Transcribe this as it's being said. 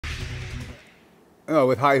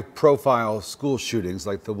With high-profile school shootings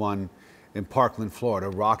like the one in Parkland, Florida,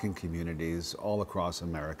 rocking communities all across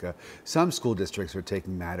America, some school districts are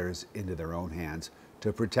taking matters into their own hands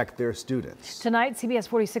to protect their students. Tonight, CBS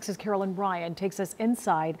 46's Carolyn Ryan takes us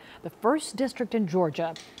inside the first district in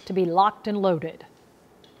Georgia to be locked and loaded.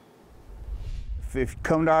 If you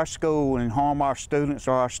come to our school and harm our students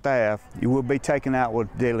or our staff, you will be taken out with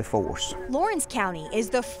deadly force. Lawrence County is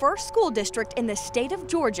the first school district in the state of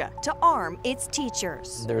Georgia to arm its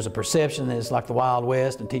teachers. There's a perception that it's like the Wild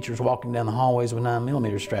West and teachers walking down the hallways with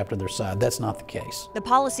 9mm strapped to their side. That's not the case. The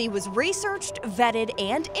policy was researched, vetted,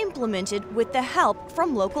 and implemented with the help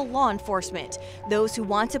from local law enforcement. Those who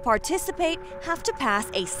want to participate have to pass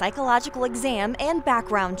a psychological exam and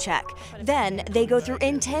background check. Then they go through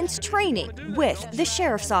intense training with the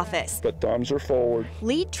Sheriff's Office. The thumbs are forward.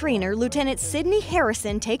 Lead trainer Lieutenant Sidney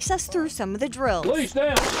Harrison takes us through some of the drills. Please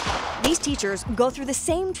stand. These teachers go through the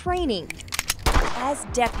same training as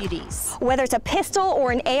deputies. Whether it's a pistol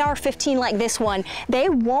or an AR-15 like this one, they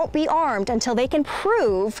won't be armed until they can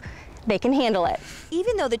prove they can handle it.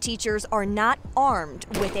 Even though the teachers are not armed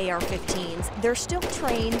with AR-15s, they're still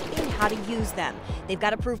trained in how to use them. They've got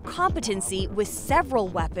to prove competency with several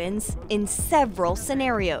weapons in several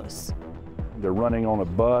scenarios. They're running on a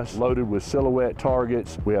bus loaded with silhouette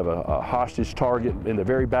targets. We have a hostage target in the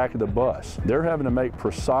very back of the bus. They're having to make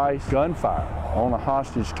precise gunfire on a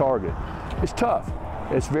hostage target. It's tough.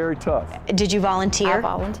 It's very tough. Did you volunteer? I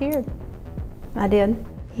volunteered. I did.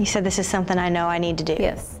 You said this is something I know I need to do.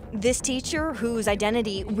 Yes. This teacher, whose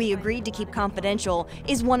identity we agreed to keep confidential,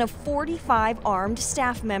 is one of 45 armed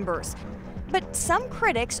staff members. But some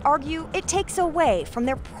critics argue it takes away from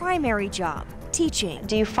their primary job, teaching.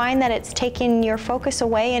 Do you find that it's taken your focus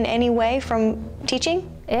away in any way from teaching?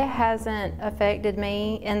 It hasn't affected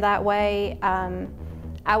me in that way.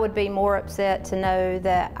 I would be more upset to know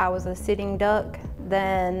that I was a sitting duck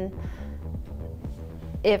than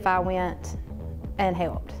if I went and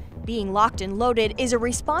helped. Being locked and loaded is a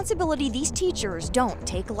responsibility these teachers don't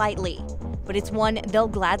take lightly, but it's one they'll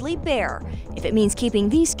gladly bear if it means keeping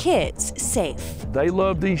these kids safe. They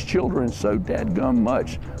love these children so dadgum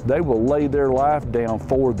much, they will lay their life down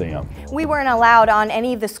for them. We weren't allowed on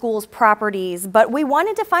any of the school's properties, but we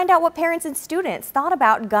wanted to find out what parents and students thought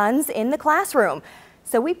about guns in the classroom.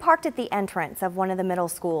 So we parked at the entrance of one of the middle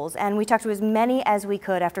schools, and we talked to as many as we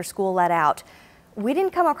could after school let out. We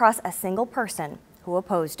didn't come across a single person who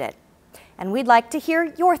opposed it. And we'd like to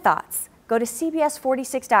hear your thoughts. Go to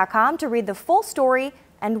CBS46.com to read the full story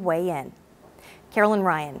and weigh in. Carolyn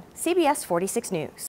Ryan, CBS 46 News.